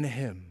in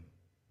him,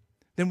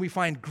 then we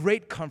find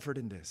great comfort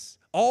in this.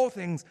 All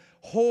things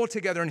hold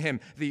together in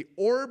him. The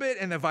orbit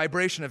and the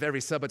vibration of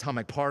every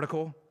subatomic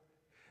particle,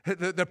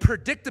 the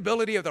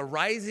predictability of the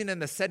rising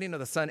and the setting of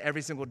the sun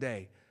every single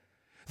day,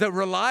 the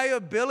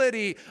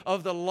reliability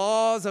of the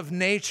laws of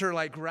nature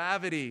like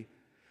gravity,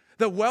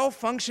 the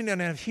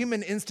well-functioning of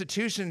human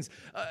institutions,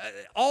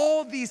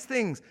 all these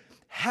things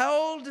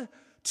held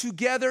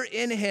together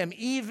in him,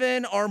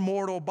 even our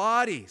mortal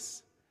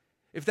bodies.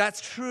 If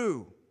that's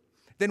true,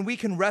 then we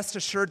can rest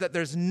assured that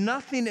there's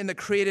nothing in the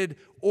created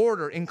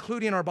order,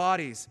 including our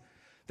bodies,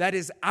 that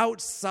is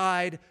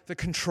outside the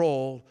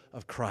control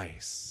of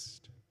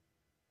Christ.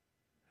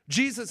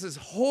 Jesus is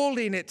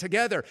holding it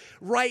together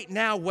right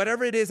now,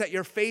 whatever it is that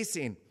you're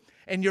facing.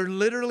 And you're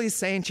literally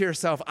saying to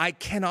yourself, I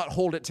cannot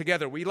hold it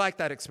together. We like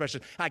that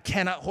expression. I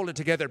cannot hold it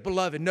together.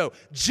 Beloved, no,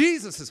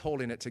 Jesus is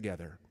holding it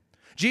together.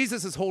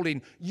 Jesus is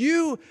holding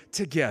you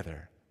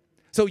together.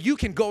 So you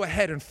can go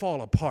ahead and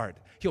fall apart.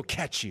 He'll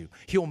catch you.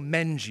 He'll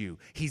mend you.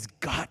 He's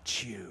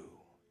got you.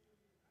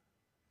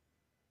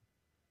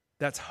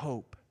 That's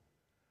hope.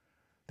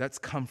 That's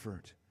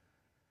comfort.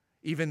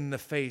 Even in the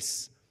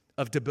face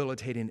of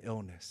debilitating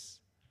illness,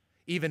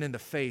 even in the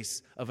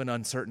face of an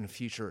uncertain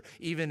future,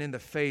 even in the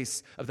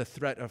face of the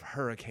threat of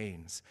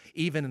hurricanes,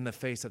 even in the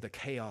face of the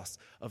chaos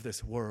of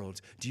this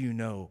world, do you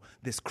know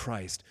this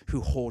Christ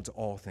who holds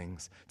all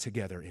things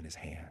together in his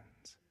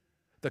hands?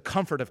 The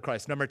comfort of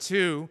Christ. Number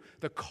 2,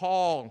 the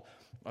call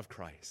of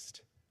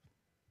Christ.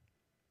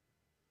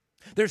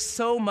 There's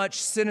so much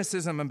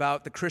cynicism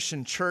about the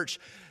Christian church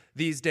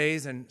these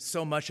days, and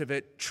so much of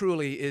it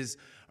truly is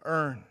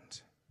earned.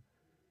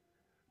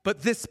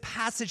 But this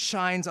passage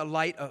shines a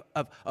light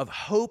of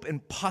hope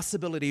and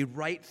possibility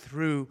right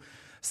through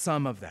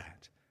some of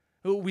that.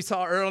 We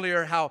saw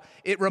earlier how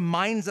it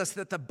reminds us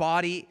that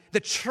the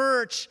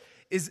church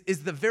is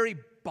the very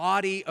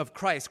body of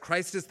Christ.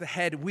 Christ is the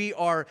head. We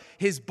are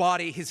his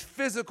body, his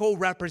physical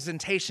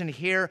representation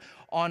here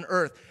on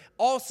earth.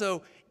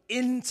 Also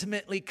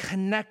intimately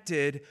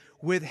connected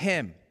with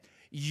him.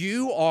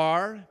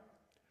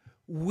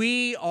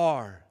 We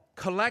are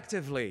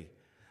collectively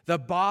the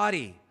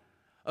body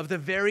of the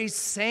very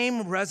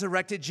same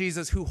resurrected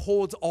Jesus who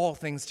holds all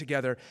things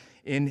together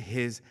in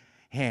his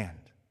hand.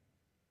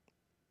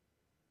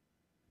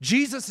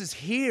 Jesus is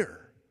here.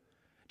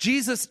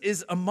 Jesus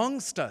is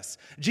amongst us.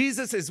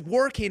 Jesus is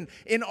working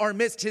in our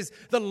midst.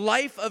 The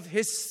life of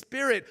his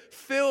Spirit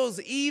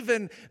fills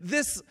even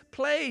this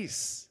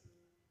place,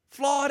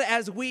 flawed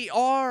as we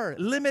are,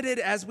 limited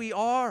as we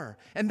are.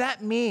 And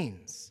that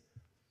means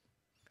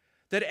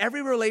that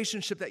every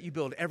relationship that you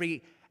build,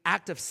 every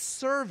act of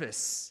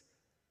service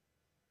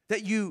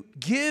that you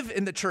give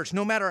in the church,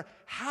 no matter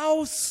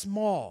how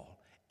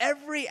small,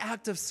 every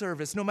act of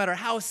service, no matter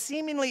how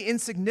seemingly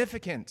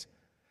insignificant,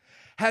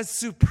 has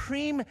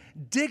supreme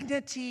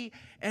dignity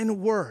and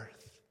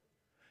worth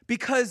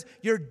because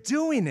you're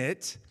doing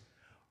it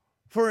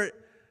for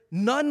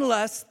none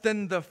less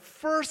than the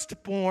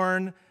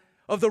firstborn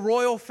of the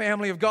royal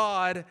family of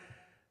God,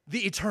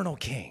 the eternal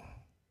King.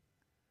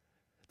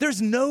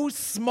 There's no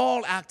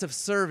small act of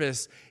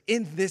service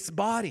in this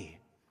body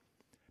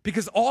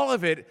because all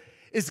of it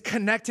is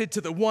connected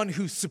to the one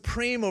who's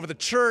supreme over the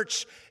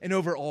church and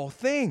over all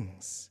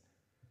things.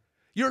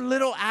 Your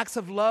little acts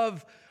of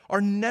love are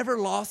never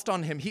lost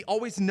on him. He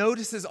always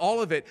notices all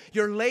of it.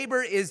 Your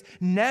labor is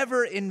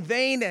never in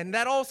vain, and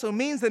that also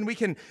means then we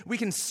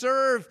can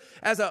serve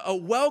as a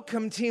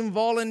welcome team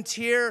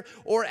volunteer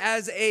or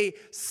as a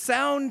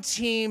sound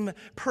team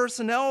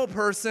personnel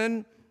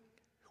person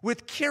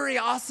with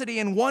curiosity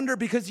and wonder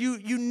because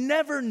you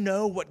never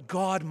know what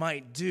God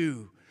might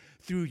do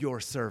through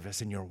your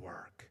service and your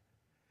work.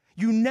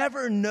 You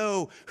never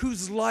know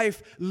whose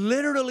life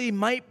literally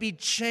might be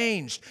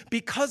changed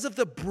because of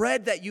the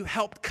bread that you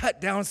helped cut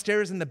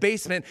downstairs in the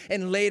basement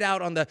and laid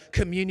out on the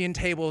communion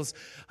tables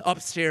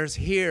upstairs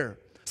here.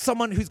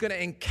 Someone who's going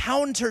to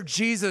encounter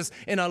Jesus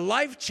in a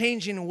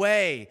life-changing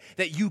way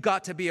that you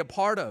got to be a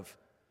part of.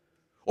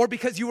 Or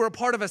because you were a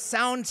part of a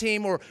sound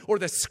team or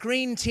the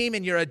screen team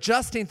and you're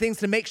adjusting things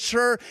to make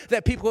sure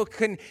that people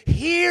can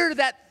hear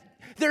that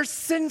their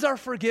sins are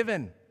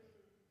forgiven.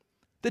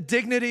 The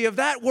dignity of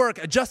that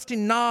work,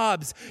 adjusting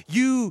knobs,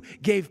 you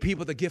gave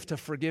people the gift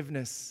of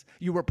forgiveness.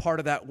 You were part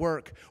of that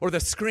work. Or the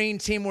screen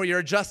team where you're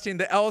adjusting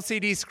the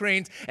LCD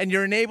screens and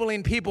you're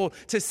enabling people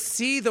to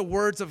see the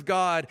words of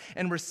God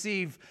and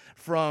receive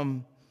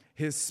from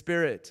his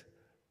Spirit.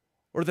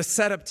 Or the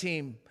setup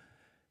team,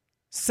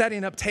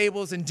 setting up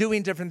tables and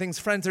doing different things.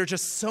 Friends, there are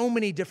just so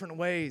many different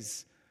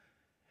ways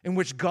in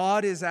which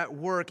God is at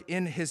work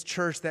in his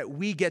church that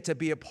we get to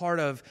be a part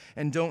of.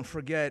 And don't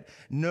forget,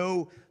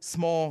 no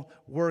small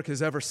work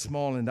is ever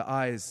small in the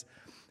eyes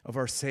of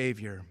our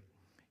Savior.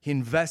 He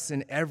invests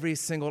in every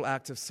single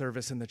act of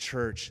service in the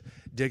church,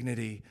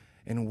 dignity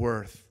and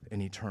worth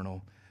and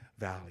eternal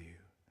value.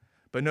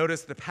 But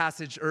notice the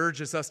passage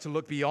urges us to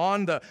look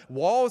beyond the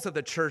walls of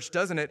the church,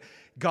 doesn't it?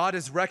 God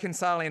is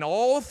reconciling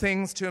all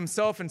things to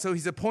himself, and so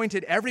he's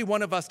appointed every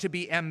one of us to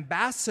be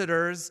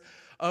ambassadors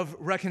of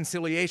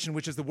reconciliation,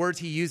 which is the words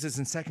he uses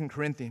in 2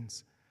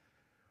 Corinthians,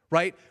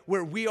 right?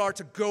 Where we are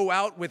to go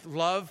out with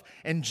love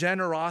and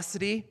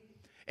generosity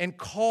and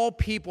call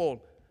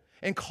people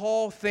and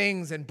call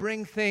things and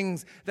bring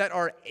things that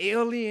are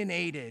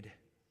alienated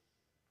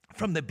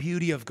from the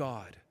beauty of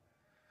God,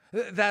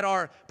 that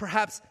are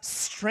perhaps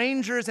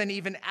strangers and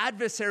even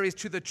adversaries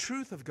to the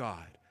truth of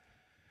God.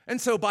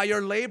 And so by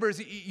your labors,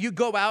 you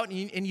go out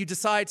and you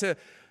decide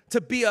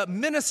to be a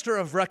minister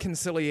of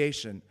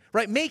reconciliation,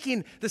 right?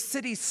 Making the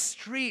city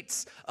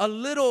streets a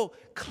little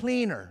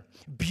cleaner,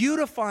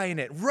 beautifying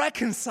it,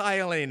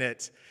 reconciling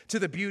it to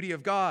the beauty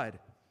of God.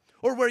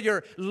 Or where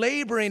you're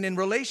laboring in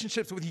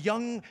relationships with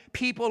young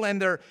people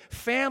and their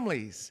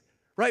families,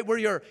 right? Where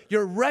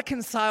you're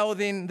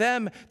reconciling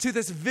them to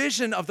this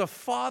vision of the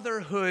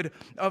fatherhood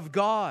of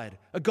God,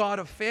 a God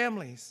of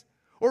families.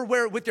 Or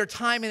where with your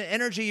time and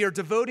energy, you're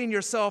devoting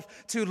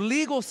yourself to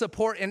legal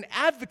support and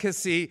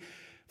advocacy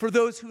for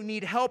those who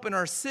need help in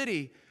our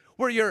city,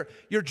 where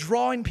you're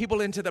drawing people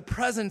into the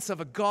presence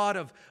of a God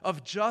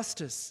of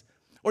justice,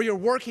 or you're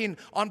working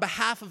on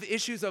behalf of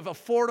issues of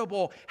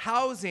affordable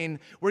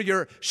housing, where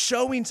you're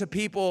showing to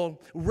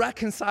people,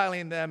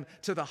 reconciling them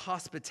to the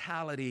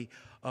hospitality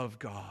of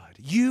God.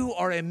 You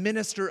are a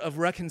minister of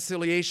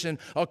reconciliation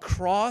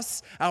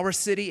across our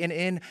city and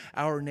in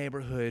our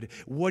neighborhood.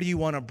 What do you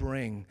want to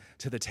bring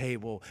to the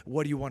table?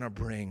 What do you want to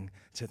bring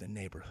to the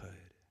neighborhood?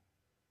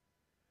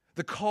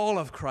 The call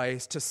of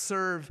Christ to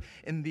serve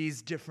in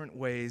these different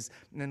ways.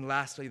 And then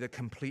lastly, the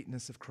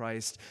completeness of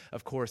Christ.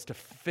 Of course, to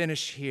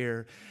finish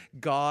here,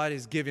 God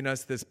is giving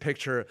us this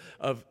picture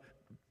of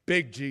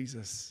big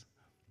Jesus,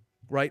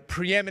 right?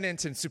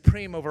 Preeminent and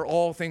supreme over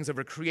all things,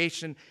 over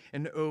creation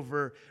and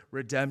over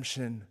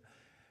redemption.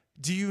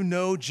 Do you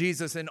know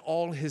Jesus in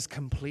all his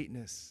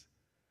completeness?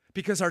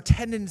 Because our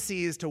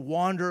tendency is to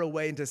wander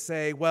away and to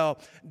say, well,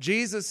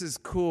 Jesus is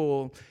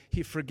cool,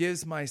 he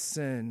forgives my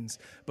sins,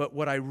 but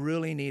what I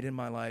really need in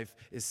my life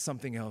is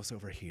something else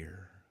over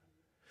here.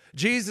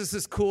 Jesus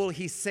is cool,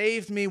 he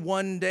saved me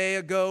one day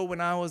ago when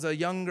I was a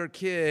younger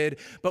kid,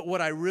 but what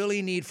I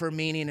really need for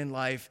meaning in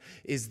life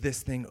is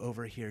this thing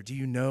over here. Do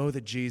you know the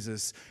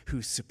Jesus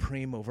who's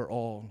supreme over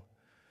all?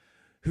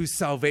 whose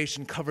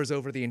salvation covers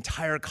over the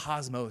entire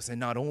cosmos and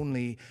not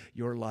only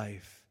your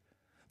life.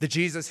 The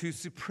Jesus who's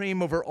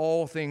supreme over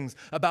all things,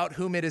 about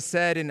whom it is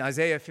said in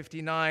Isaiah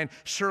 59,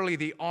 surely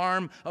the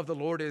arm of the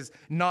Lord is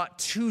not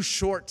too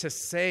short to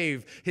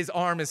save. His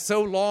arm is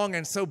so long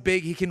and so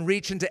big, he can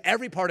reach into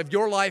every part of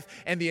your life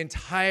and the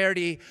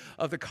entirety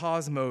of the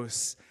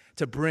cosmos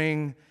to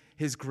bring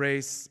his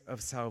grace of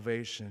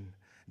salvation.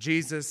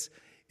 Jesus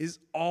is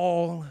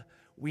all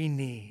we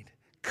need,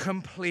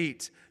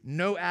 complete,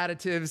 no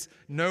additives,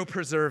 no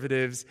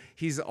preservatives.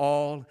 He's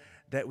all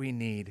that we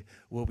need.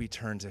 Will we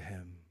turn to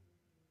him?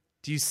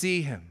 Do you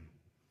see him?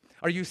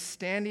 Are you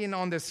standing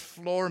on this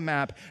floor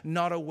map,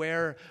 not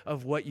aware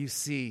of what you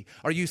see?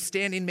 Are you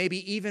standing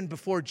maybe even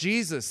before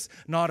Jesus,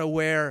 not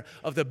aware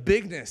of the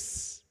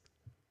bigness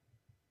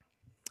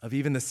of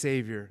even the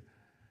Savior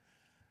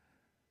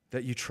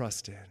that you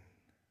trust in?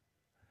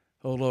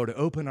 Oh Lord,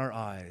 open our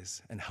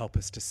eyes and help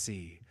us to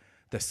see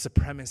the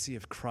supremacy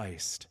of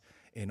Christ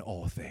in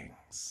all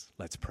things.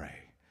 Let's pray.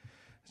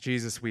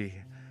 Jesus, we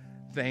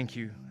thank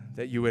you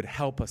that you would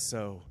help us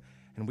so.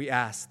 And we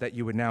ask that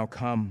you would now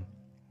come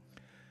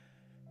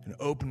and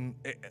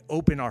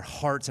open our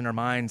hearts and our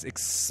minds,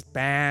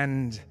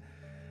 expand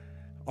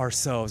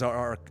ourselves,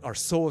 our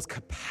soul's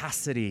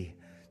capacity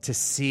to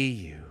see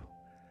you,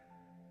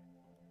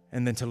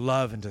 and then to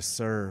love and to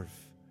serve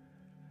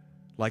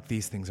like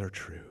these things are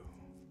true.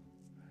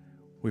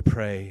 We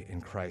pray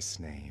in Christ's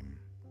name.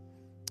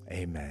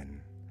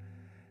 Amen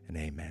and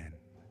amen.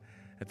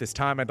 At this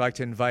time, I'd like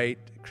to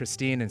invite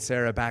Christine and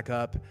Sarah back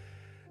up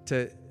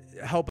to help